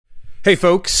Hey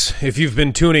folks, if you've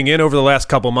been tuning in over the last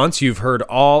couple months, you've heard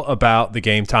all about the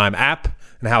Game Time app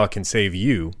and how it can save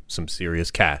you some serious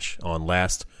cash on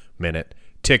last-minute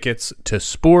tickets to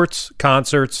sports,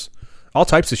 concerts, all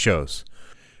types of shows.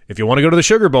 If you want to go to the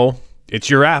Sugar Bowl, it's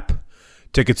your app.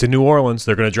 Tickets in New Orleans,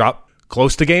 they're going to drop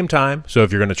close to game time. So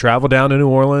if you're going to travel down to New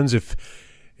Orleans, if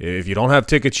you don't have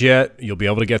tickets yet, you'll be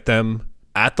able to get them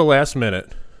at the last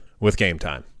minute with Game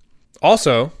Time.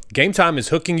 Also, Game Time is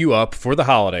hooking you up for the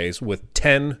holidays with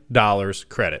 $10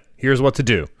 credit. Here's what to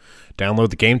do.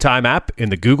 Download the Game Time app in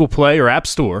the Google Play or App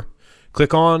Store.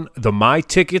 Click on the My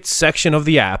Tickets section of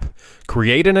the app.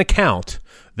 Create an account.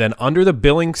 Then under the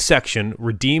billing section,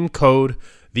 redeem code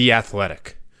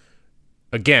THEATHLETIC.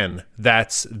 Again,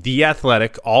 that's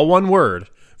THEATHLETIC, all one word,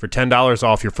 for $10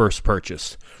 off your first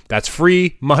purchase. That's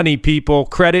free money, people.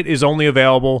 Credit is only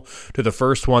available to the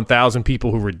first 1,000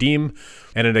 people who redeem,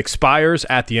 and it expires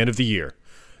at the end of the year.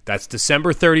 That's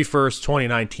December 31st,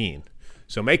 2019.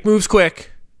 So make moves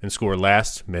quick and score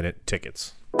last-minute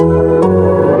tickets.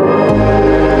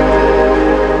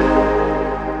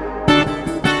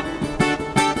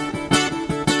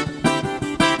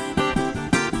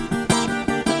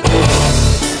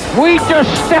 We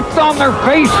just stepped on their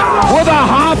face with a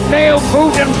hobnail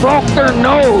boot and broke their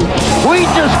nose. We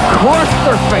just crushed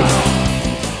their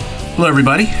face. Hello,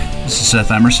 everybody. This is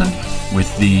Seth Emerson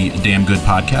with the Damn Good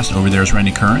Podcast. Over there is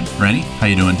Rennie Curran. Rennie, how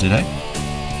you doing today?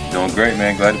 Doing great,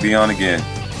 man. Glad to be on again.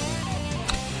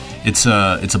 It's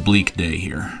a bleak day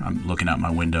here. I'm looking out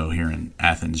my window here in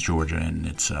Athens, Georgia, and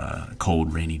it's a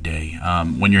cold, rainy day.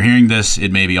 When you're hearing this,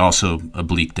 it may be also a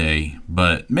bleak day,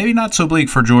 but maybe not so bleak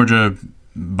for Georgia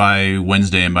by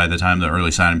Wednesday and by the time the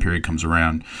early signing period comes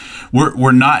around.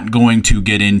 We're not going to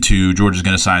get into Georgia's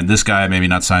going to sign this guy, maybe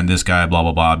not sign this guy, blah,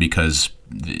 blah, blah, because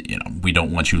we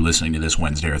don't want you listening to this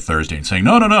Wednesday or Thursday and saying,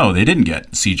 no, they didn't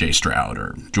get C.J. Stroud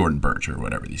or Jordan Birch or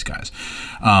whatever these guys.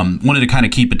 Wanted to kind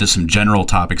of keep it to some general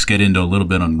topics, get into a little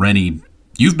bit on Rennie.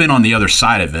 You've been on the other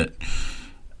side of it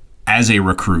as a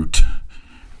recruit.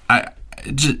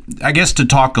 I guess to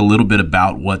talk a little bit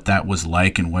about what that was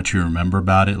like and what you remember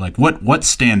about it, like what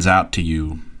stands out to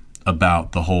you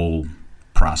about the whole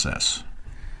process?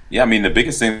 Yeah, I mean, the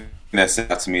biggest thing that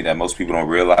stands out to me that most people don't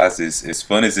realize is as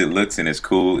fun as it looks and as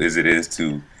cool as it is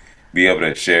to be able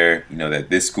to share,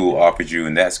 that this school offered you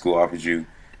and that school offered you,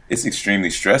 it's extremely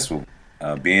stressful.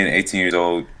 Being 18 years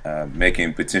old,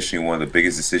 making potentially one of the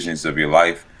biggest decisions of your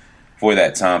life for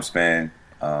that time span,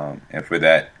 and for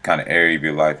that kind of area of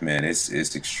your life, man, it's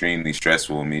extremely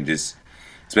stressful. I mean, just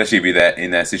especially if you're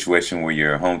in that situation where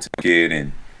you're a hometown kid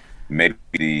and maybe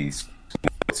the school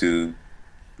to,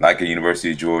 like a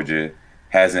University of Georgia,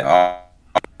 hasn't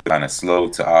kind of slow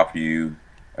to offer you,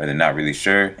 or they're not really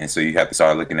sure, and so you have to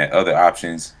start looking at other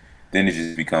options. Then it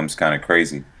just becomes kind of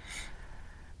crazy.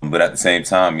 But at the same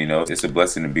time, it's a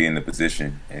blessing to be in the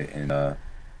position, and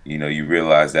you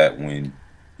realize that when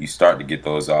you start to get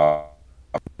those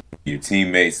your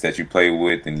teammates that you play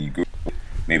with and you grew up,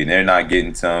 maybe they're not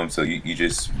getting some, so you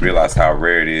just realize how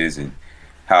rare it is and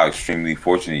how extremely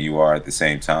fortunate you are at the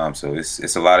same time. So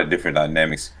it's a lot of different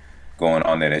dynamics going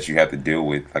on there that you have to deal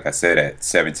with, like I said, at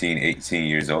 17, 18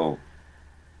 years old.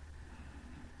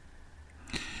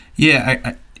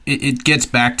 Yeah, it gets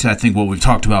back to, I think, what we've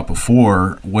talked about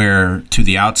before, where to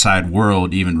the outside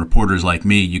world, even reporters like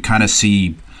me, you kind of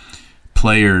see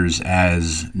players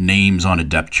as names on a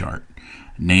depth chart.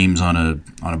 Names on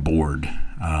a board,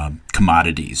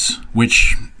 commodities,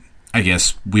 which I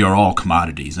guess we are all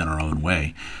commodities in our own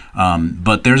way.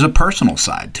 But there's a personal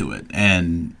side to it,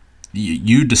 and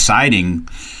you deciding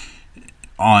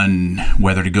on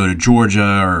whether to go to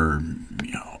Georgia or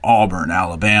Auburn,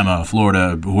 Alabama,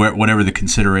 Florida, whatever the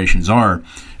considerations are,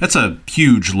 that's a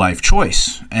huge life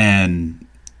choice, and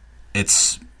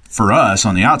it's for us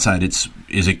on the outside.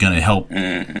 Is it going to help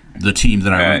the team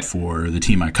that I root for, or the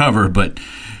team I cover? But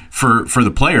for the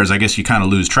players, I guess you kind of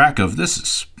lose track of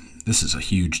this is a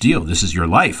huge deal. This is your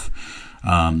life.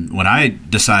 When I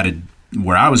decided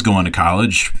where I was going to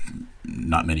college,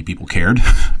 not many people cared,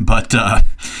 but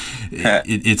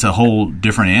it's a whole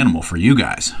different animal for you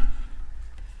guys.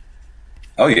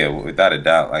 Oh yeah, without a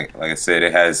doubt. Like I said,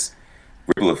 it has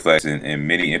ripple effects and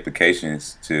many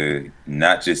implications to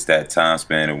not just that time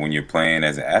span of when you're playing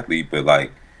as an athlete, but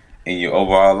like in your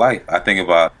overall life. I think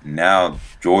about now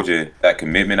Georgia, that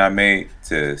commitment I made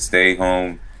to stay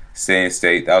home, stay in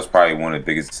state, that was probably one of the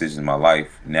biggest decisions in my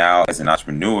life. Now as an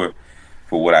entrepreneur,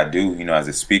 for what I do, as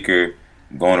a speaker,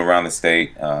 going around the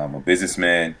state, I'm a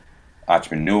businessman,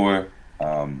 entrepreneur.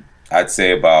 I'd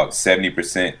say about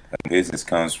 70% of business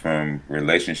comes from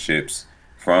relationships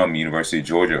from University of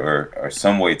Georgia or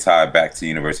some way tied back to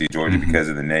University of Georgia because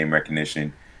of the name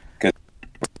recognition, which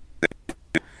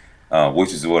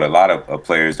is what a lot of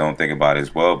players don't think about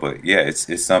as well. But yeah,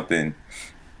 it's something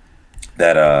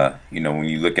that when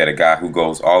you look at a guy who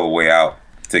goes all the way out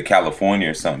to California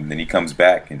or something, then he comes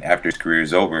back, and after his career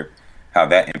is over, how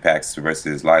that impacts the rest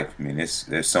of his life. I mean,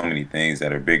 there's so many things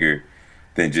that are bigger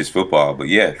than just football. But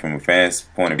yeah, from a fan's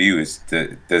point of view,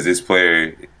 does this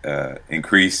player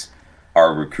increase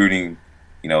our recruiting,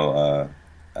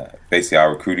 basically our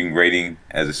recruiting rating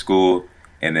as a school,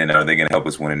 and then are they going to help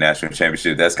us win a national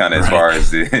championship? That's kind of as far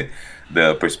as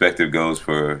the perspective goes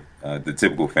for the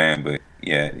typical fan. But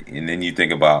yeah, and then you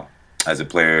think about, as a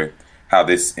player, how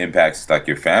this impacts like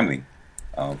your family.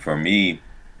 For me,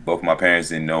 both my parents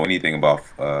didn't know anything about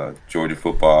Georgia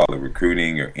football or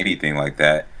recruiting or anything like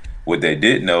that. What they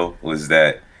did know was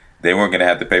that they weren't going to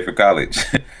have to pay for college,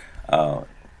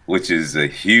 which is a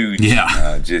huge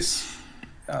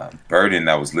burden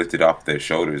that was lifted off their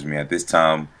shoulders. I mean, at this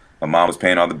time, my mom was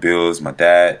paying all the bills. My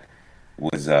dad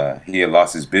was he had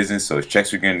lost his business, so his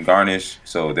checks were getting garnished.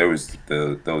 So there was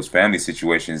those family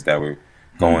situations that were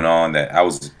going on that I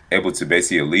was able to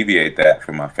basically alleviate that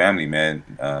for my family, man,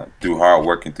 through hard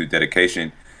work and through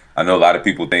dedication. I know a lot of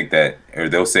people think that, or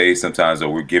they'll say sometimes,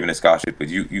 we're given a scholarship, but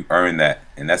you earn that.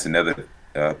 And that's another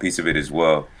piece of it as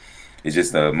well. It's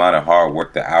just the amount of hard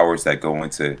work, the hours that go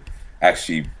into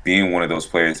actually being one of those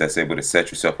players that's able to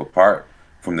set yourself apart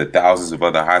from the thousands of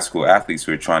other high school athletes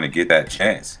who are trying to get that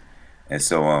chance. And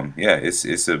so,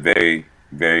 it's a very,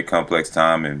 very complex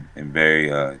time and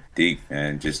very deep.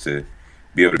 And just to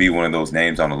be able to be one of those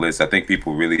names on the list, I think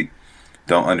people really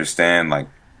don't understand, like,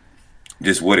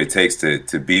 just what it takes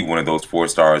to be one of those 4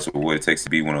 stars, or what it takes to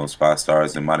be one of those 5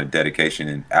 stars, the amount of dedication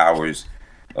and hours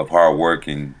of hard work,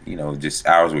 and just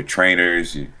hours with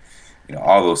trainers,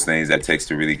 all those things that it takes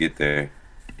to really get there.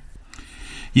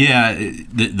 Yeah,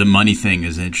 the money thing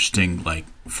is interesting. Like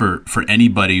for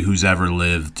anybody who's ever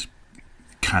lived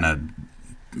kind of,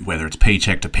 whether it's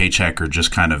paycheck to paycheck or just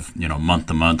kind of month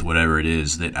to month, whatever it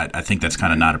is, that I think that's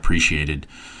kind of not appreciated.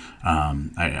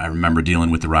 I remember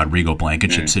dealing with the Rodrigo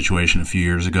Blankenship situation a few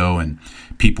years ago, and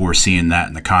people were seeing that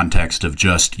in the context of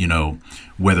just,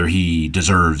 whether he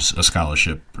deserves a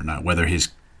scholarship or not, whether his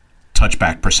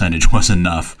touchback percentage was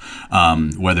enough,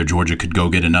 whether Georgia could go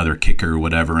get another kicker or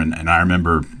whatever. And I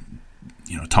remember,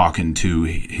 talking to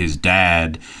his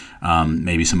dad,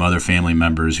 maybe some other family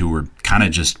members who were kind of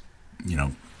just,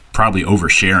 probably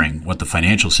oversharing what the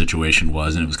financial situation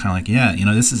was. And it was kind of like, yeah,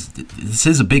 this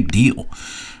is a big deal.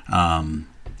 And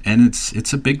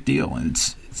it's a big deal, and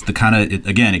it's the kind of,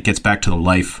 again, it gets back to the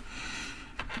life,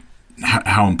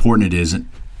 how important it is,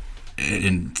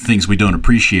 and things we don't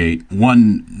appreciate.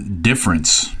 One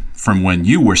difference from when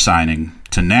you were signing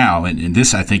to now, and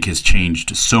this I think has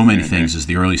changed so many things, is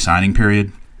the early signing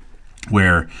period,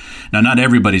 where now not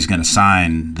everybody's going to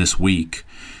sign this week.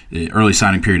 The early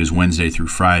signing period is Wednesday through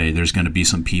Friday. There's going to be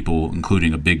some people,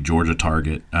 including a big Georgia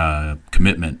target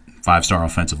commitment, 5-star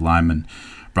offensive lineman,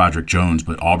 Broderick Jones,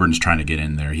 but Auburn's trying to get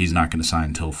in there. He's not going to sign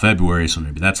until February, so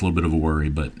maybe that's a little bit of a worry,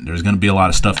 but there's going to be a lot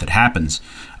of stuff that happens.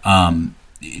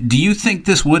 Do you think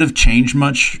this would have changed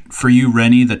much for you,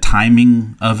 Rennie, the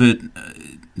timing of it?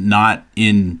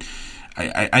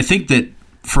 I think that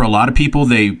for a lot of people,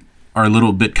 they are a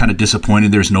little bit kind of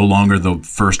disappointed there's no longer the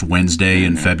first Wednesday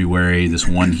in February, this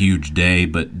one huge day,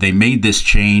 but they made this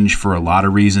change for a lot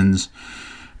of reasons.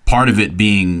 Part of it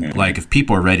being, like, if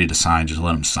people are ready to sign, just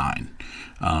let them sign.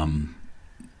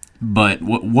 But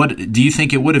what do you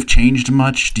think it would have changed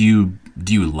much? Do you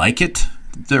like it,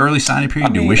 the early signing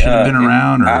period? Do you wish it had been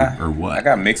around, or what? I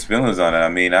got mixed feelings on it. I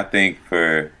mean, I think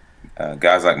for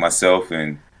guys like myself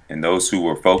and those who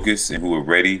were focused and who were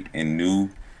ready and knew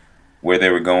where they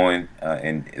were going,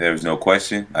 and there was no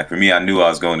question. Like for me, I knew I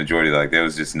was going to Georgia. Like there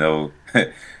was just no.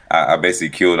 I basically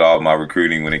killed all of my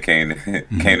recruiting when it came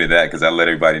to that, because I let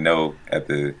everybody know at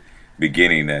the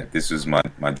beginning that this was my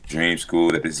dream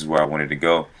school, that this is where I wanted to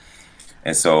go.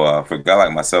 And so for a guy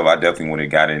like myself, I definitely would have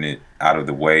gotten it out of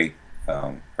the way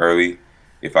early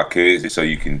if I could, just so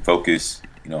you can focus,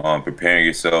 on preparing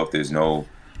yourself. There's no,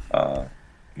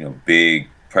 big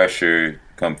pressure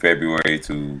come February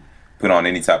to put on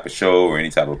any type of show or any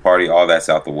type of party. All that's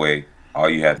out the way. All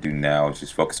you have to do now is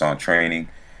just focus on training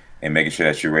and making sure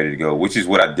that you're ready to go, which is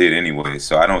what I did anyway.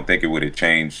 So I don't think it would have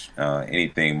changed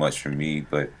anything much for me.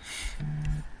 But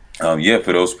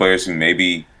for those players who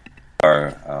maybe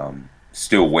are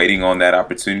still waiting on that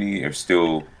opportunity, or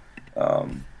still,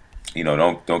 don't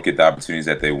get the opportunities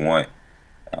that they want,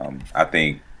 I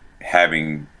think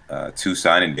having 2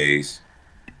 signing days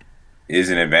is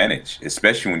an advantage,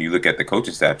 especially when you look at the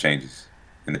coaching staff changes.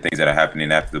 and the things that are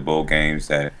happening after the bowl games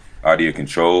that are out of your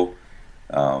control.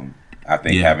 I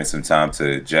think having some time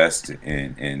to adjust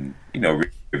and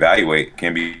reevaluate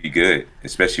can be good,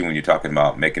 especially when you're talking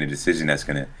about making a decision that's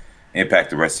going to impact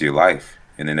the rest of your life.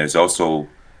 And then there's also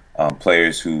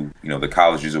players who, the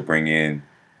colleges will bring in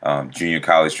junior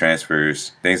college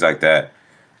transfers, things like that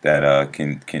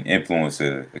can influence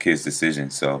a kid's decision.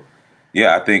 So,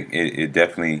 yeah, I think it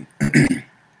definitely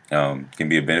can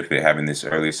be a benefit having this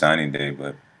early signing day.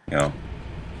 But,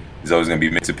 there's always going to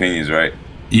be mixed opinions, right?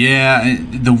 Yeah,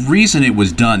 the reason it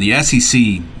was done, the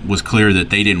SEC was clear that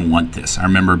they didn't want this. I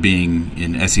remember being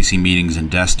in SEC meetings in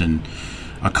Destin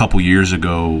a couple years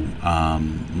ago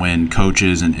when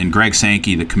coaches and Greg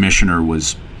Sankey, the commissioner,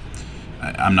 was,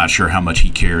 I'm not sure how much he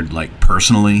cared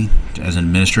personally as an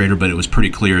administrator, but it was pretty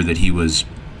clear that he was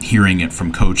hearing it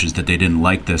from coaches that they didn't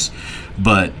like this.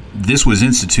 But this was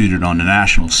instituted on a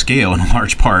national scale in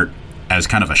large part as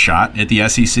kind of a shot at the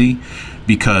SEC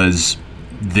because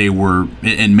they were,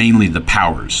 and mainly the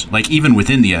powers, even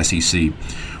within the SEC,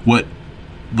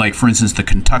 for instance, the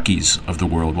Kentuckys of the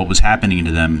world, what was happening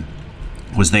to them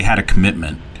was they had a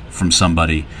commitment from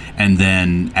somebody, and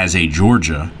then as a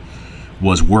Georgia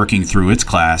was working through its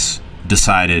class,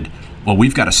 decided, well,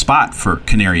 we've got a spot for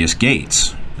Canarius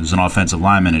Gates. There's an offensive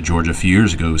lineman at Georgia a few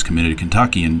years ago who was committed to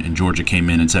Kentucky, and Georgia came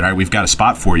in and said, all right, we've got a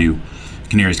spot for you.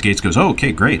 Canarius Gates goes, oh,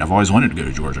 okay, great. I've always wanted to go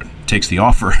to Georgia. Takes the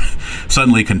offer.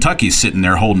 Suddenly, Kentucky's sitting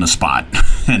there holding a spot,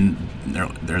 and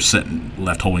they're sitting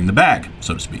left holding the bag,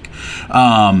 so to speak.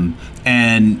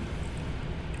 And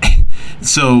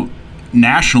so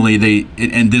nationally,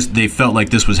 they felt like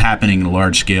this was happening on a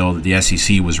large scale. That the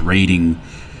SEC was rating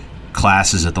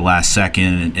classes at the last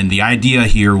second, and the idea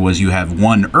here was you have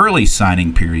one early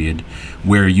signing period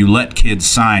where you let kids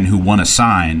sign who want to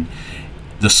sign.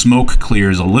 The smoke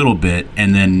clears a little bit,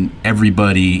 and then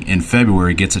everybody in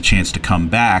February gets a chance to come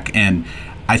back. And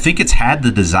I think it's had the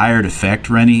desired effect,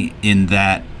 Rennie, in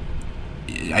that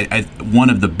one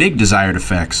of the big desired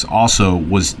effects also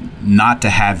was not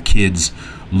to have kids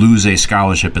lose a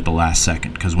scholarship at the last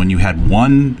second. Because when you had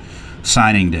one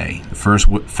signing day, the first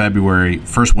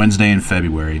Wednesday in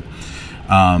February,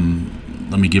 let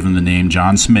me give him the name,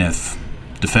 John Smith,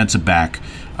 defensive back.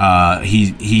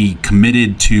 He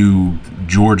committed to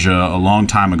Georgia a long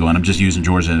time ago, and I'm just using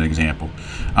Georgia as an example.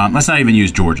 Let's not even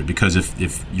use Georgia, because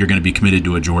if you're going to be committed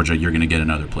to a Georgia, you're going to get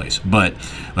another place. But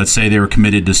let's say they were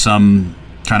committed to some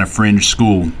kind of fringe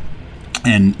school,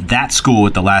 and that school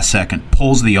at the last second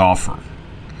pulls the offer,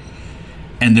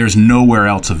 and there's nowhere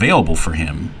else available for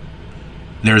him.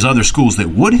 There's other schools that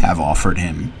would have offered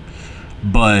him,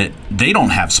 but they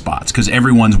don't have spots because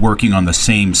everyone's working on the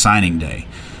same signing day.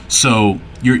 So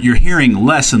you're hearing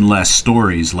less and less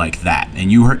stories like that,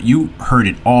 and you heard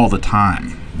it all the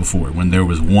time before when there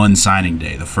was one signing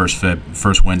day, the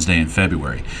first Wednesday in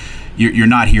February. You're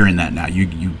not hearing that now.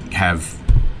 You have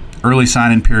early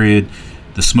signing period,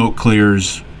 the smoke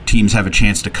clears, teams have a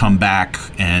chance to come back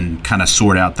and kind of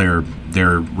sort out their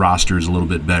rosters a little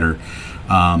bit better.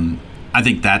 I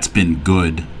think that's been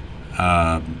good.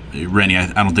 Rennie,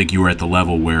 I don't think you were at the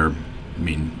level where,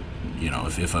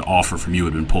 if an offer from you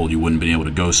had been pulled, you wouldn't have been able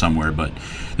to go somewhere. But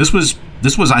this was,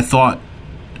 I thought,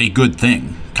 a good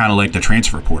thing. Kind of like the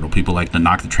transfer portal. People like to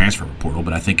knock the transfer portal,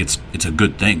 but I think it's a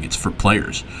good thing. It's for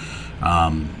players,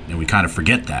 and we kind of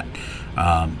forget that.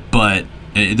 But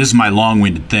this is my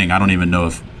long-winded thing. I don't even know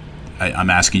if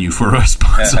I'm asking you for a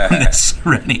response on this,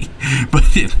 Rennie.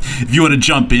 But if you want to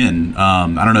jump in,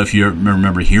 I don't know if you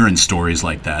remember hearing stories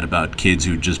like that about kids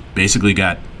who just basically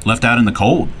got left out in the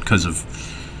cold because of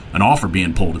an offer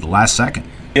being pulled at the last second.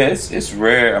 Yeah, it's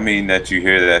rare. That you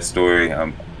hear that story.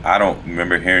 I don't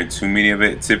remember hearing too many of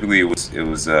it. Typically, it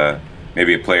was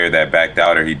maybe a player that backed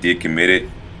out or he did commit it,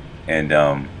 and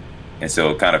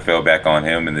so it kind of fell back on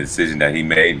him and the decision that he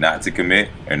made not to commit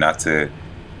or not to,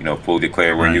 fully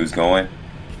declare where he was going.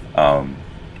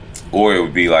 Or it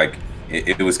would be like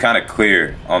it was kind of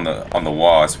clear on the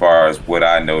wall as far as what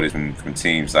I noticed from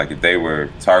teams. Like if they were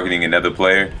targeting another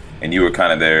player and you were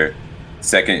kind of their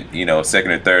second or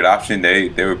third option, they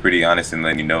were pretty honest in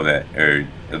letting you know that, or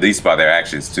at least by their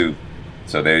actions too.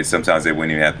 So sometimes they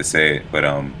wouldn't even have to say it. But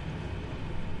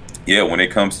when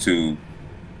it comes to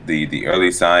the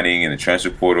early signing and the transfer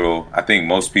portal, I think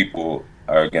most people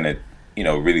are gonna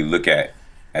really look at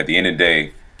the end of the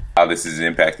day how this is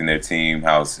impacting their team,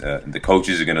 how the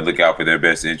coaches are going to look out for their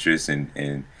best interests and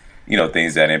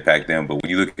things that impact them. But when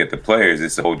you look at the players,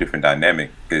 it's a whole different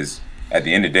dynamic, because at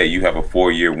the end of the day, you have a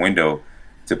 4-year window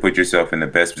to put yourself in the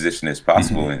best position as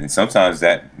possible. Mm-hmm. And sometimes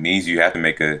that means you have to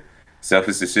make a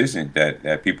selfish decision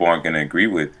that people aren't going to agree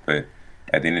with. But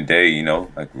at the end of the day,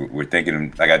 like we're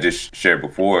thinking, like I just shared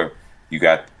before, you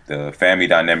got the family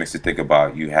dynamics to think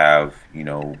about. You have,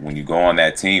 when you go on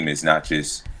that team, it's not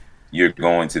just you're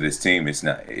going to this team. It's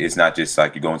not just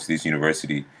like you're going to this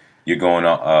university. You're going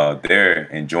there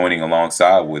and joining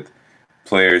alongside with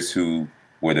players who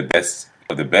were the best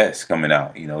of the best coming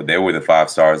out. They were the 5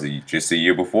 stars just a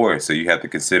year before. So you have to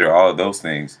consider all of those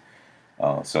things.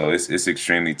 So it's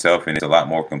extremely tough, and it's a lot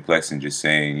more complex than just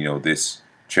saying, this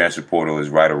transfer portal is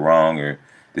right or wrong, or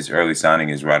this early signing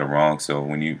is right or wrong. So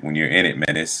when you're in it,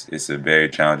 man, it's a very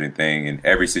challenging thing, and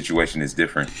every situation is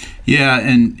different. Yeah,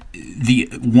 and the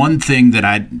one thing that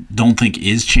I don't think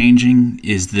is changing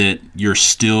is that you're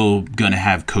still going to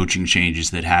have coaching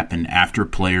changes that happen after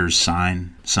players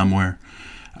sign somewhere.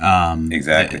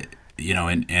 Exactly.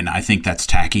 And I think that's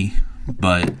tacky,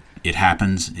 but it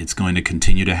happens. It's going to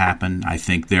continue to happen. I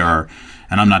think there are,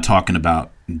 and I'm not talking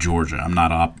about Georgia. I'm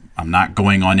not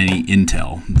going on any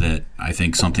intel that I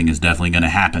think something is definitely going to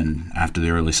happen after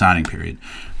the early signing period.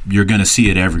 You're going to see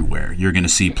it everywhere. You're going to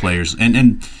see players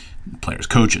and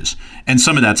coaches. And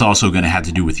some of that's also going to have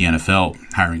to do with the NFL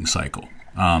hiring cycle.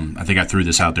 I think I threw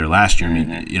this out there last year. I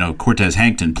mean, Cortez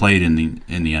Hankton played in the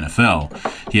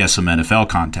NFL. He has some NFL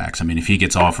contacts. I mean, if he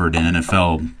gets offered an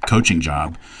NFL coaching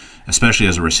job, especially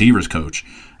as a receivers coach,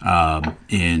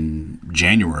 in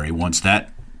January, once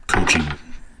that coaching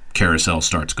carousel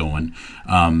starts going,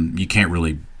 you can't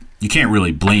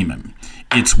really blame him.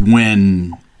 It's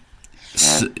when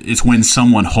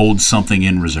someone holds something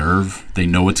in reserve, they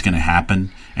know it's going to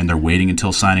happen, and they're waiting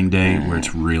until signing day, where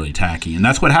it's really tacky. And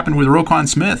that's what happened with Roquan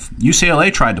Smith.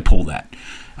 UCLA tried to pull that.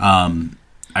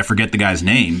 I forget the guy's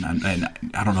name, and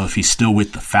I don't know if he's still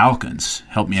with the Falcons.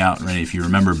 Help me out, Rennie, if you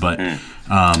remember. But his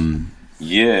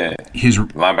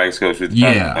linebackers coach with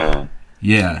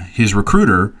his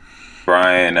recruiter,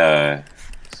 Brian.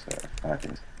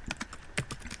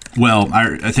 Well,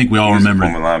 I think we all remember.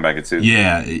 Former linebacker too.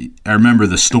 Yeah, I remember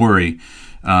the story.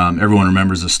 Everyone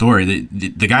remembers the story.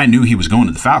 The guy knew he was going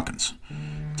to the Falcons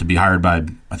to be hired by,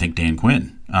 I think, Dan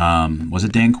Quinn. Was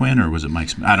it Dan Quinn or was it Mike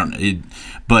Smith? I don't know.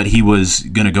 But he was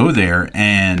going to go there,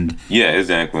 and it's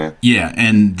Dan Quinn. Yeah,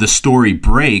 and the story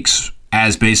breaks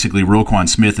as basically Roquan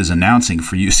Smith is announcing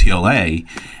for UCLA,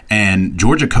 and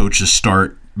Georgia coaches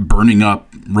start burning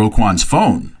up Roquan's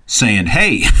phone, saying,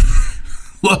 "Hey."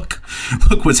 Look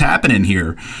what's happening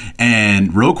here. And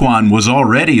Roquan was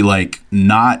already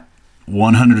not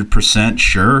 100%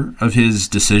 sure of his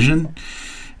decision.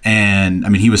 And I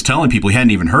mean, he was telling people he hadn't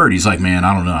even heard. He's like, man,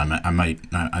 I don't know.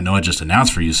 I know I just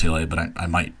announced for UCLA, but I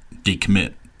might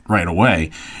decommit right away.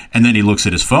 And then he looks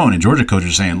at his phone, and Georgia coach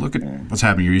is saying, look at what's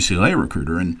happening to your UCLA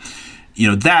recruiter. And,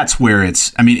 that's where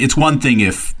it's one thing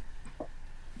if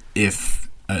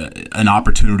an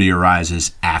opportunity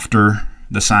arises after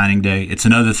the signing day. It's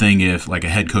another thing if a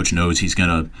head coach knows he's going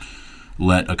to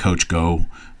let a coach go,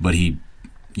 but he,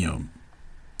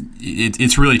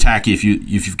 it's really tacky if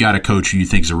you've got a coach who you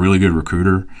think is a really good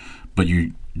recruiter, but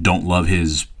you don't love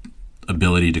his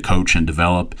ability to coach and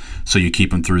develop, so you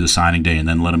keep him through the signing day and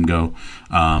then let him go.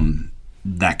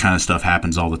 That kind of stuff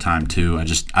happens all the time too.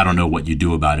 I don't know what you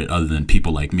do about it other than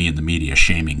people like me in the media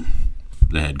shaming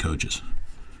the head coaches.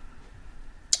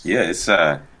 Yeah, it's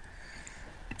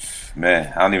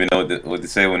man, I don't even know what to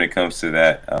say when it comes to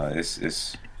that.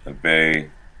 It's a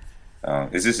very,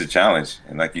 it's just a challenge.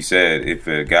 And like you said, if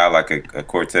a guy like a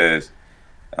Cortez,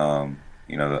 our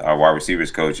wide receivers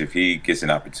coach, if he gets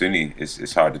an opportunity,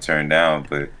 it's hard to turn down.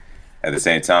 But at the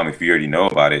same time, if you already know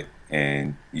about it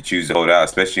and you choose to hold out,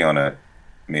 especially on an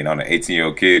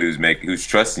 18-year-old kid who's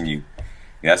trusting you,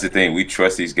 that's the thing. We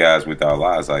trust these guys with our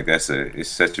lives. It's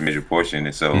such a major portion,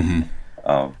 and so. Mm-hmm.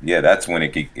 That's when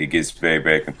it gets very,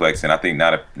 very complex, and I think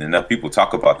not enough people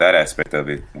talk about that aspect of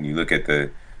it. When you look at the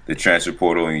transfer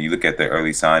portal and you look at the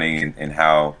early signing and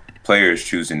how players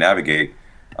choose to navigate,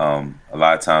 a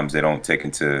lot of times they don't take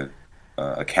into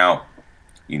account,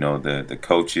 the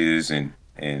coaches and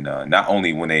not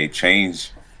only when they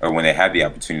change or when they have the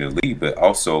opportunity to leave, but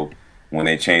also when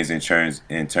they change in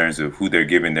terms of who they're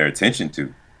giving their attention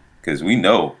to, because we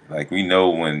know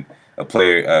when a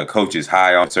coach is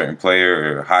high on a certain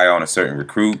player or high on a certain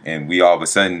recruit, and we all of a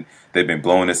sudden they've been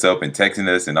blowing us up and texting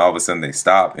us, and all of a sudden they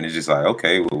stop, and it's just like,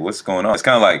 okay, well, what's going on? It's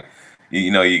kind of like,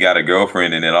 you got a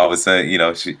girlfriend, and then all of a sudden,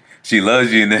 she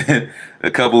loves you, and then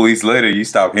a couple weeks later you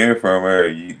stop hearing from her,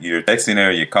 you're texting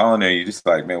her, you're calling her, and you're just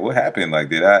like, man, what happened?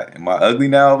 Am I ugly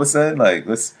now all of a sudden?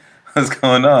 What's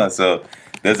going on? So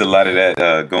there's a lot of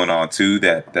that going on too.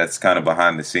 That's kind of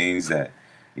behind the scenes that.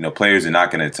 Players are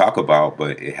not going to talk about,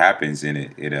 but it happens, and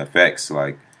it affects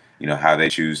how they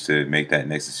choose to make that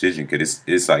next decision. Because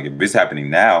it's like, if it's happening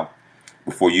now,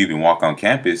 before you even walk on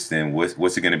campus, then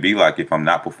what's it going to be like if I'm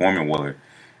not performing well? Or,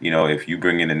 if you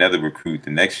bring in another recruit the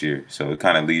next year. So it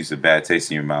kind of leaves a bad taste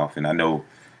in your mouth. And I know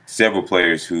several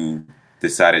players who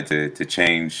decided to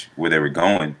change where they were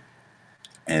going.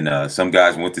 And some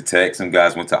guys went to Tech, some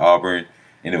guys went to Auburn,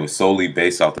 and it was solely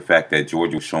based off the fact that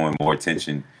Georgia was showing more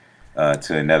attention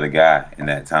to another guy in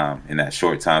that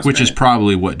short time span. Which is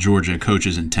probably what Georgia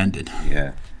coaches intended.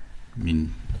 Yeah. I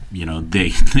mean,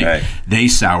 they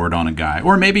soured on a guy,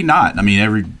 or maybe not. I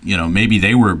mean, maybe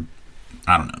they were,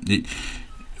 I don't know.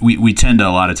 We tend to a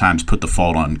lot of times put the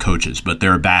fault on coaches, but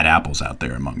there are bad apples out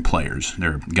there among players.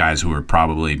 There are guys who are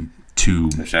probably too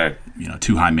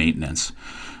high maintenance.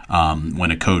 When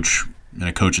a coach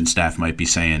and staff might be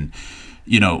saying,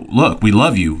 look, we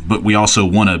love you, but we also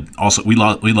want to we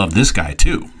love this guy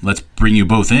too. Let's bring you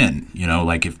both in.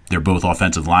 Like if they're both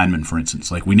offensive linemen, for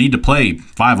instance, like we need to play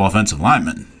 5 offensive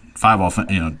linemen,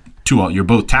 you're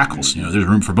both tackles. There's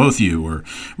room for both of you, or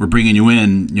we're bringing you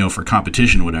in, for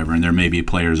competition, or whatever. And there may be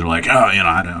players who are like,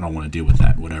 I don't want to deal with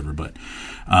that, whatever. But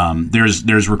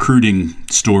there's recruiting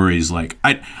stories. Like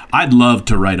I'd love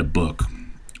to write a book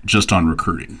just on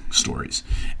recruiting stories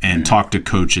and talk to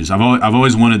coaches. I've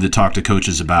always wanted to talk to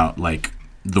coaches about like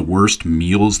the worst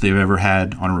meals they've ever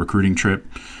had on a recruiting trip,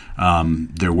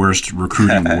 their worst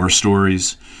recruiting war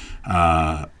stories.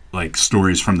 Like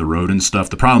stories from the road and stuff.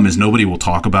 The problem is nobody will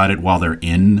talk about it while they're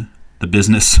in the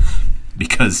business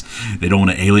because they don't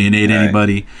want to alienate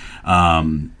anybody.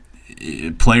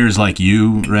 Players like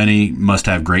you, Rennie, must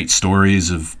have great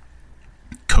stories of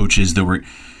coaches that were,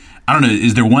 I don't know,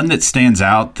 is there one that stands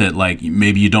out that like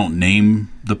maybe you don't name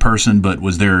the person, but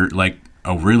was there like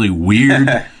a really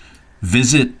weird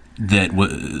visit that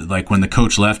like when the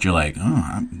coach left, you're like,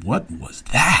 oh, what was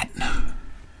that?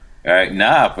 All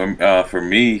right, for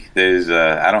me, there's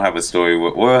I don't have a story.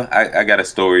 I got a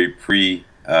story pre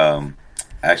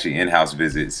actually in-house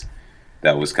visits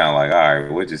that was kind of like, all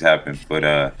right, what just happened?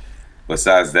 But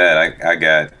besides that, I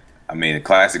got a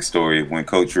classic story when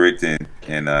Coach Richten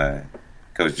and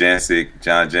Coach John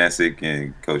Jancic,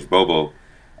 and Coach Bobo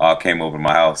all came over to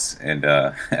my house, and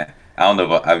I don't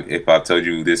know if I've told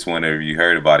you this one or you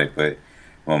heard about it, but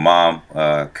my mom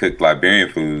cooked Liberian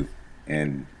food,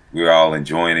 and we were all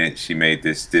enjoying it. She made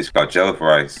this dish called jollof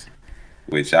rice,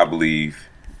 which I believe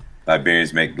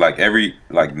Liberians make. Like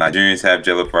Nigerians have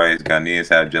jollof rice, Ghanaians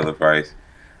have jollof rice,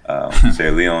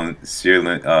 Sierra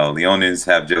Leoneans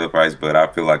have jollof rice, but I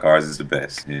feel like ours is the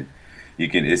best. And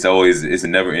it's a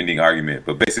never-ending argument.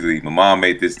 But basically, my mom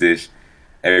made this dish.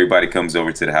 Everybody comes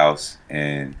over to the house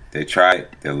and they try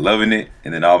it. They're loving it,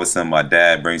 and then all of a sudden, my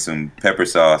dad brings some pepper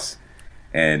sauce,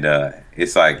 and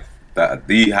it's like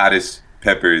the hottest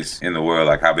peppers in the world,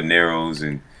 like habaneros,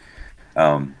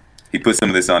 and he put some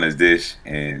of this on his dish,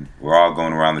 and we're all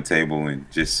going around the table and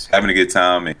just having a good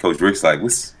time. And Coach Rick's like,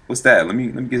 "What's that? Let me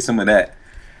get some of that."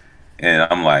 And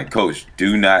I'm like, "Coach,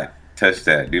 do not touch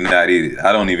that. Do not eat it.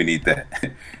 I don't even eat that."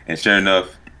 And sure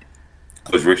enough,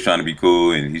 Coach Rick's trying to be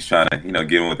cool, and he's trying to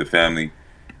get in with the family,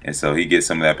 and so he gets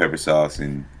some of that pepper sauce,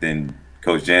 and then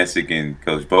Coach Jancic and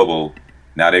Coach Bobo,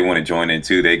 now they want to join in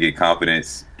too. They get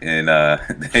confidence, and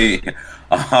they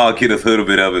all get a little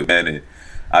bit of it, man. And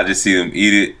I just see them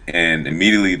eat it, and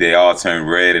immediately they all turn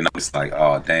red, and I'm just like,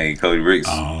 oh, dang, Coach Rick's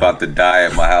about to die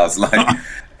at my house.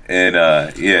 And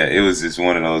it was just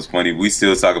one of those funny. We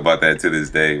still talk about that to this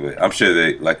day, but I'm sure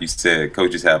that, like you said,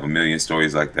 coaches have a million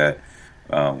stories like that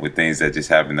with things that just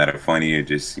happen that are funny or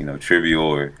just trivial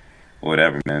or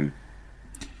whatever, man.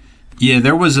 Yeah,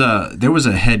 there was a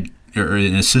head or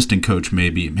an assistant coach,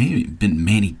 maybe been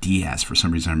Manny Diaz for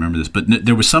some reason. I remember this, but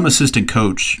there was some assistant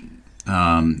coach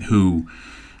who,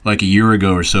 like a year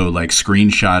ago or so, like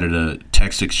screenshotted a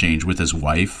text exchange with his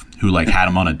wife, who like had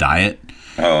him on a diet,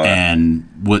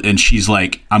 and she's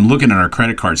like, "I'm looking at our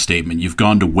credit card statement. You've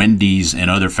gone to Wendy's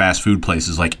and other fast food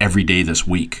places like every day this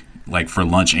week, like for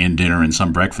lunch and dinner and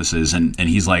some breakfasts." And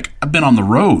he's like, "I've been on the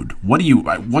road.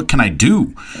 What can I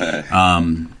do?"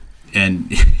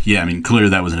 And yeah, clearly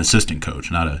that was an assistant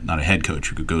coach, not a head coach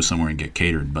who could go somewhere and get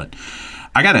catered. But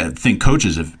I got to think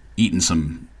coaches have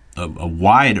eaten a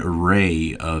wide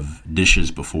array of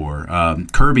dishes before.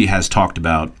 Kirby has talked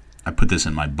about, I put this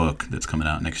in my book that's coming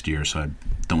out next year, so I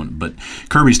don't want, but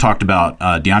Kirby's talked about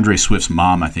DeAndre Swift's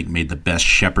mom, I think, made the best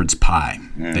shepherd's pie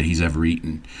that he's ever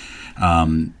eaten.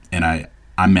 And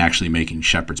I'm actually making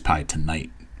shepherd's pie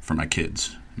tonight for my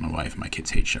kids. My wife and my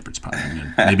kids hate shepherd's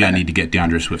pie. Maybe I need to get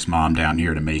DeAndre Swift's mom down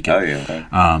here to make it. Oh,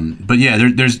 yeah. But yeah,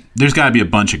 there's got to be a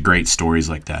bunch of great stories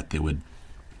like that would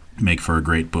make for a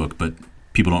great book, but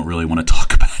people don't really want to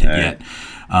talk about it yet.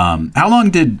 How long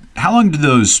did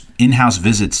those in-house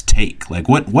visits take? Like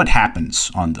what happens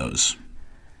on those?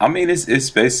 I mean,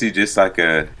 it's basically just like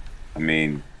that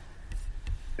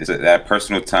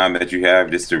personal time that you have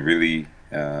just to really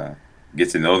get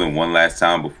to know them one last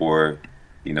time before,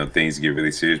 things get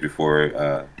really serious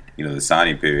before, the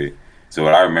signing period. So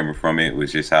what I remember from it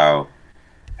was just how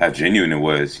genuine it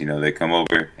was. They come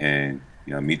over and,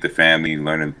 meet the family,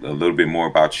 learn a little bit more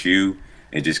about you,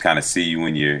 and just kind of see you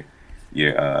in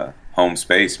your home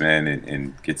space, man,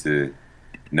 and get to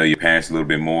know your parents a little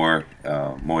bit more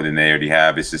than they already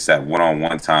have. It's just that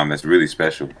one-on-one time that's really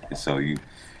special. And so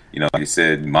like you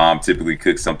said, mom typically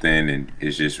cooks something, and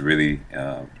it's just really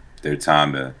their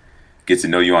time to get to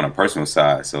know you on a personal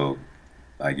side. So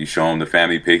like you show them the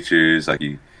family pictures, like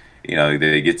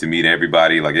they get to meet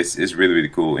everybody. Like it's really, really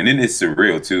cool. And then it's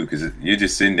surreal too, because you're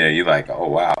just sitting there, you're like, oh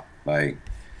wow, like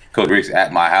Coach Rick's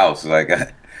at my house. Like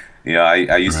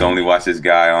I used to only watch this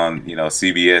guy on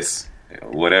CBS,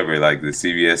 whatever, like the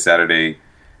CBS Saturday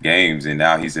games, and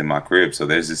now he's in my crib. So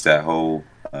there's just that whole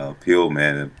appeal,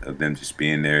 man, of them just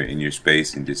being there in your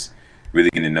space and just really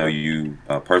getting to know you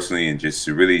personally, and just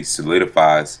really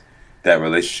solidifies that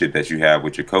relationship that you have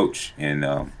with your coach and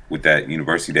with that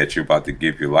university that you're about to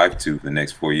give your life to for the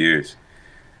next 4 years.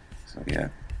 So, yeah.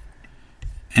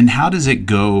 And how does it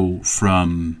go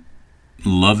from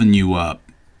loving you up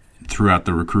throughout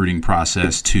the recruiting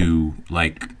process to,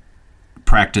 like,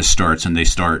 practice starts and they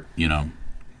start,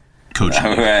 coaching?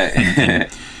 Right. and,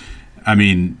 I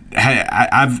mean,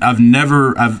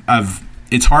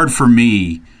 it's hard for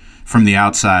me from the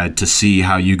outside to see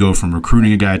how you go from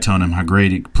recruiting a guy, telling him how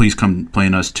great, please come play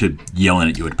in us, to yelling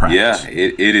at you at practice. Yeah,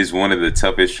 it is one of the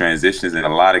toughest transitions, and a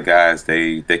lot of guys,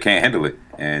 they can't handle it.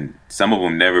 And some of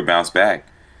them never bounce back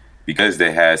because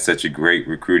they had such a great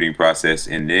recruiting process.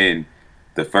 And then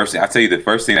the first thing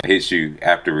that hits you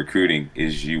after recruiting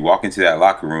is you walk into that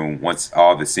locker room once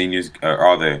all the seniors or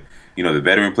all the, the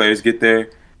veteran players get there,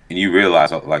 and you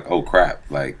realize, like, oh crap,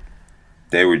 like,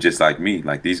 they were just like me.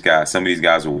 Like some of these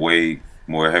guys were way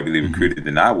more heavily recruited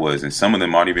than I was, and some of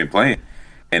them aren't even playing.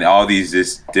 And all these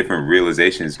just different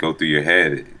realizations go through your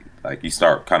head. Like you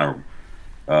start kind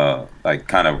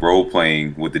of role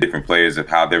playing with the different players of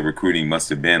how their recruiting must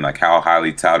have been, like how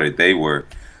highly touted they were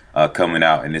coming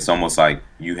out. And it's almost like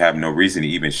you have no reason to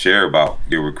even share about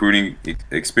your recruiting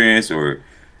experience or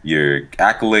your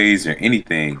accolades or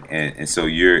anything. And so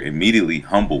you're immediately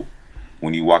humbled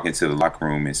when you walk into the locker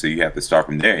room, and so you have to start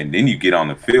from there. And then you get on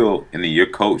the field, and then your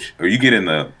coach, or you get in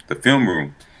the film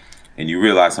room, and you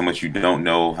realize how much you don't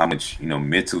know, how much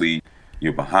mentally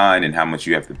you're behind, and how much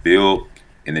you have to build.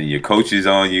 And then your coach is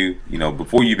on you.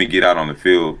 Before you even get out on the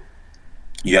field,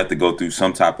 you have to go through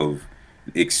some type of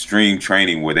extreme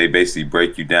training where they basically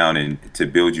break you down and to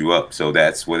build you up. So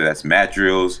that's whether that's mat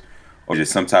drills or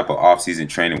just some type of off-season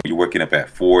training where you're working up at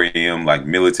 4 a.m. like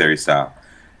military style.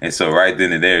 And so right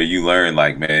then and there, you learn,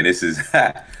 like, man, this is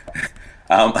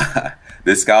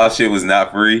this scholarship was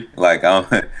not free. Like,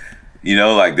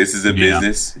 like this is a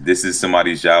business. This is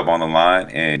somebody's job on the line,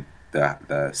 and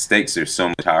the stakes are so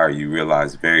much higher. You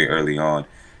realize very early on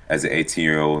as an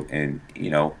 18-year-old, and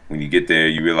when you get there,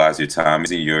 you realize your time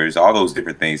isn't yours. All those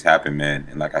different things happen, man.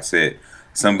 And like I said,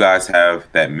 some guys have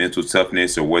that mental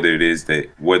toughness, or whether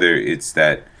it's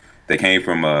that they came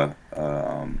from a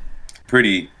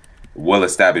pretty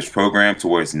well-established program to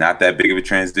where it's not that big of a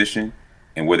transition,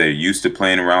 and where they're used to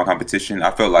playing around competition.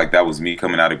 I felt like that was me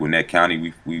coming out of Gwinnett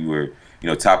County. We were,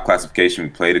 top classification. We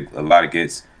played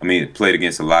against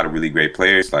a lot of really great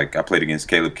players. Like I played against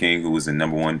Caleb King, who was the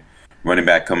number one running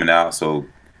back coming out. So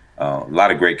a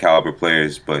lot of great caliber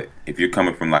players. But if you're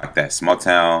coming from like that small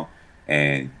town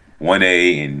and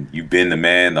 1A, and you've been the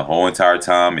man the whole entire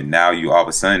time, and now you all of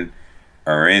a sudden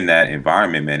are in that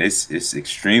environment, man, it's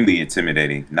extremely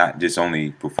intimidating, not just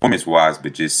only performance-wise,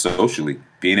 but just socially.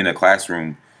 Being in a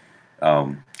classroom,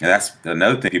 and that's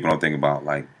another thing people don't think about.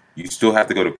 Like, you still have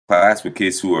to go to class with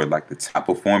kids who are like the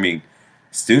top-performing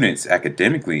students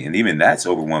academically, and even that's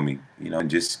overwhelming. And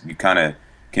just you kind of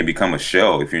can become a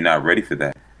shell if you're not ready for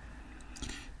that.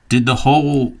 Did the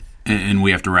whole, and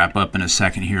we have to wrap up in a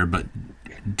second here, but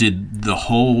did the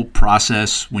whole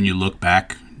process, when you look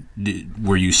back,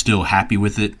 were you still happy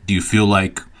with it? Do you feel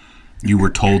like you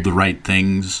were told the right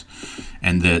things,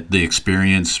 and that the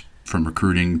experience from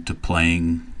recruiting to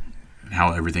playing,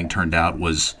 how everything turned out,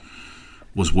 was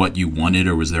what you wanted,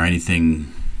 or was there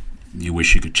anything you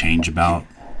wish you could change about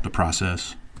the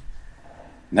process?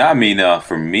 No, I mean,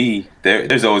 for me,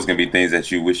 there's always going to be things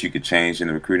that you wish you could change in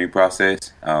the recruiting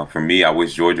process. For me, I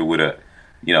wish Georgia would have,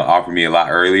 offered me a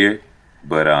lot earlier,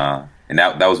 but and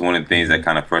that was one of the things that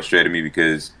kind of frustrated me,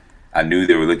 because I knew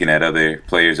they were looking at other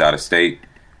players out of state,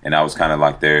 and I was kind of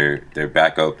like their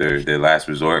backup, their last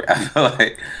resort. I feel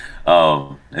like,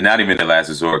 And not even the last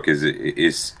resort, because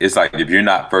it's like if you're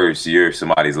not first, you're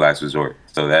somebody's last resort.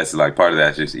 So that's like part of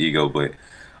that's just ego. But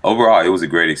overall, it was a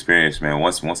great experience, man.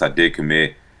 Once I did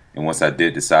commit, and once I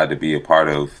did decide to be a part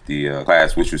of the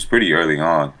class, which was pretty early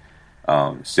on,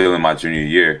 still in my junior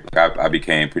year, like I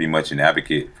became pretty much an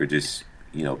advocate for just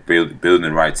building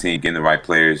the right team, getting the right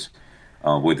players.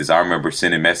 With this, I remember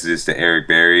sending messages to Eric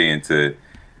Berry and to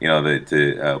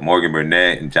Morgan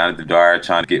Burnett and Jonathan Dyer,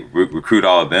 trying to recruit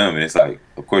all of them. And it's like,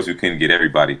 of course, we couldn't get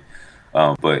everybody.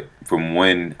 But from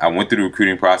when I went through the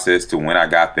recruiting process to when I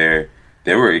got there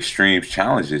were extreme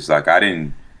challenges. Like I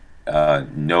didn't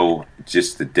know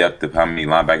just the depth of how many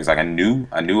linebackers. Like I knew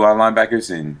our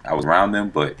linebackers and I was around them,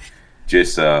 but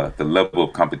just the level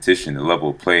of competition, the level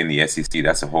of play in the SEC,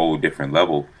 that's a whole different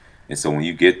level. And so when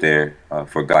you get there,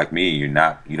 for a guy like me, you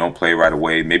don't play right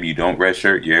away. Maybe you don't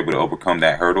redshirt. You're able to overcome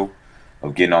that hurdle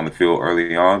of getting on the field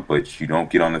early on, but you don't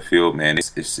get on the field, man.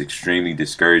 It's extremely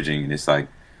discouraging, and it's like,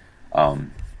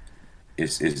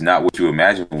 it's not what you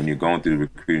imagine when you're going through the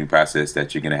recruiting process,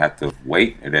 that you're gonna have to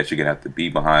wait or that you're gonna have to be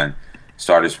behind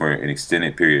starters for an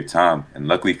extended period of time. And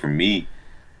luckily for me,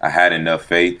 I had enough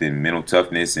faith and mental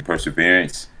toughness and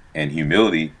perseverance and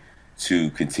humility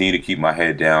to continue to keep my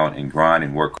head down and grind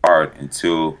and work hard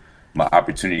until my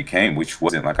opportunity came, which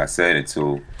wasn't, like I said,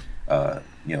 until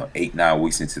 8-9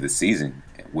 weeks into the season,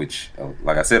 which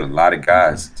like I said, a lot of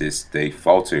guys just, they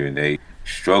falter and they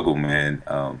struggle, man,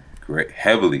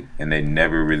 heavily, and they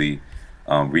never really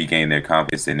regain their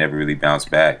confidence. They never really bounce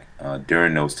back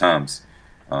during those times,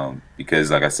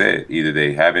 because like I said, either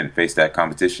they haven't faced that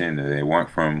competition or they weren't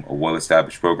from a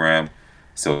well-established program.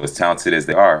 So as talented as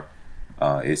they are,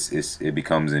 it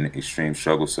becomes an extreme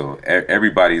struggle. So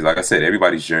everybody's, like I said,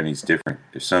 everybody's journey is different.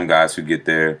 There's some guys who get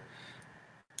there,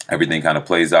 everything kind of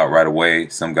plays out right away.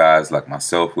 Some guys like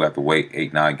myself who have to wait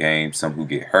 8-9 games. Some who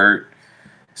get hurt.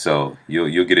 So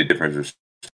you'll get a difference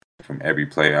from every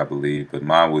player, I believe. But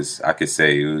mine was, I could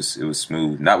say it was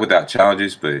smooth, not without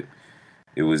challenges, but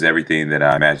it was everything that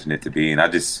I imagined it to be, and I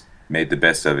just made the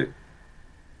best of it.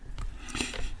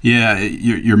 Yeah,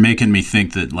 you're making me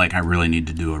think that, like, I really need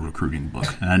to do a recruiting book.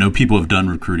 And I know people have done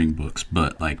recruiting books,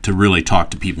 but, like, to really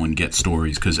talk to people and get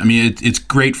stories. Because, I mean, it's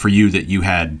great for you that you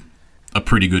had a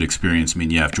pretty good experience. I mean,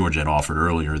 yeah, if Georgia had offered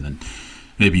earlier, then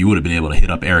maybe you would have been able to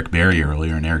hit up Eric Berry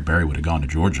earlier, and Eric Berry would have gone to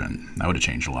Georgia, and that would have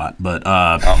changed a lot. But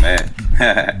oh,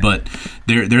 man. But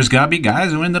there's got to be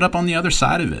guys who ended up on the other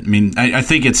side of it. I mean, I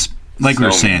think it's, like we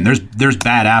were saying, there's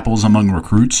bad apples among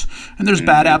recruits, and there's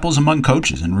bad apples among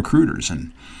coaches and recruiters.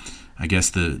 And I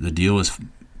guess the deal is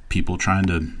people trying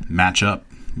to match up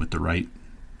with the right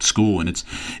school. And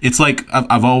it's like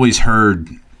I've always heard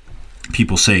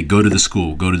people say, go to the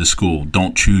school.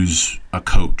 Don't choose a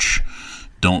coach.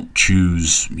 Don't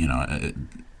choose,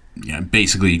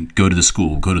 basically go to the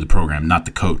school, go to the program, not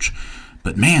the coach.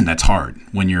 But man, that's hard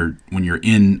when you're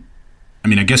in. I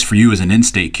mean, I guess for you as an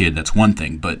in-state kid, that's one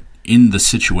thing, but in the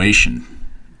situation,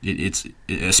 it's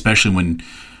especially when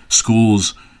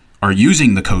schools are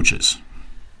using the coaches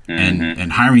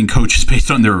and hiring coaches based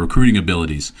on their recruiting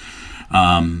abilities.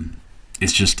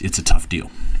 It's a tough deal.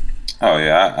 Oh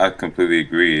yeah, I completely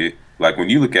agree. Like when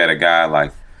you look at a guy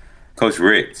like Coach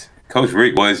Richt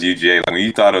was UGA. Like when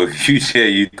you thought of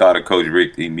UGA, you thought of Coach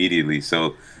Richt immediately.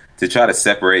 So to try to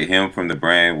separate him from the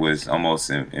brand was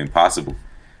almost impossible.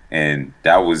 And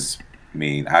that was,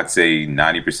 I'd say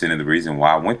 90% of the reason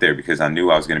why I went there, because I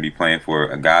knew I was going to be playing for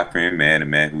a God-fearing man, a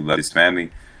man who loved his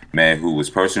family, a man who was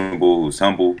personable, who was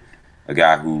humble, a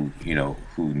guy who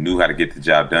knew how to get the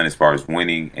job done as far as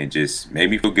winning and just made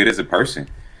me feel good as a person.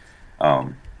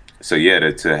 So yeah,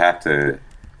 to have to,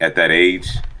 at that age,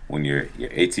 when you're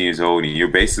 18 years old and you're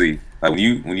basically, like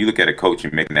when you look at a coach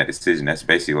and making that decision, that's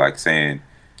basically like saying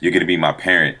you're going to be my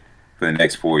parent for the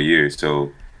next 4 years.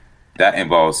 So that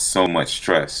involves so much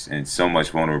trust and so much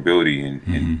vulnerability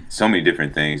and so many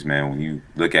different things, man. When you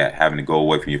look at having to go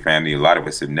away from your family, a lot of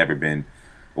us have never been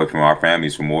away from our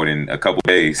families for more than a couple of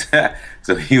days.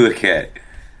 So you look at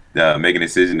making a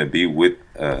decision to be with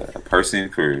a person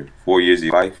for 4 years of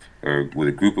your life or with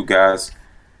a group of guys,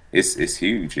 it's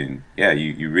huge. And yeah,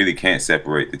 you really can't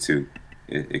separate the two.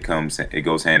 It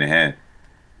goes hand in hand.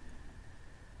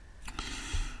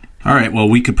 All right. Well,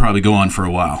 we could probably go on for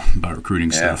a while about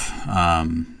recruiting stuff.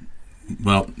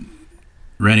 Well,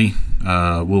 Rennie,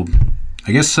 I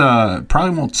guess probably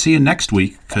won't see you next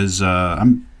week because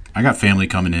I got family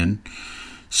coming in.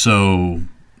 So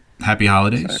happy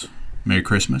holidays, Merry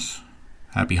Christmas,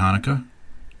 Happy Hanukkah,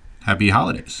 Happy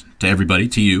Holidays to everybody,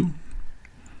 to you,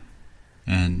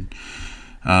 and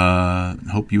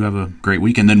hope you have a great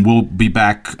week. And then we'll be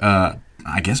back.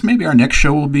 I guess maybe our next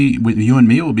show will be with you and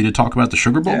me. Will be to talk about the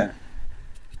Sugar Bowl.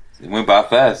 It went by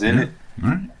fast, didn't it? All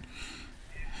right.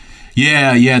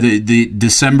 Yeah. The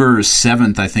December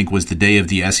 7th, I think, was the day of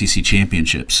the SEC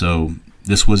championship. So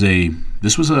this was a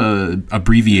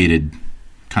abbreviated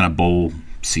kind of bowl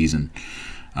season.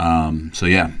 So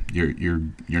yeah, you're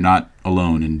not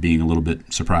alone in being a little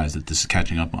bit surprised that this is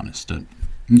catching up on us.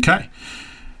 Okay.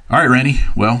 All right, Randy.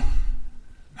 Well,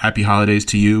 happy holidays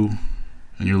to you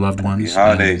and your loved ones.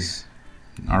 Happy holidays.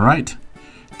 All right.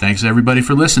 Thanks everybody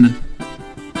for listening.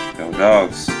 Go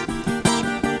Dogs.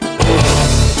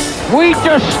 We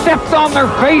just stepped on their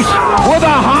face with a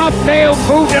hobnail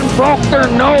boot and broke their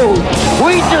nose.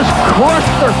 We just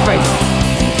crushed their face.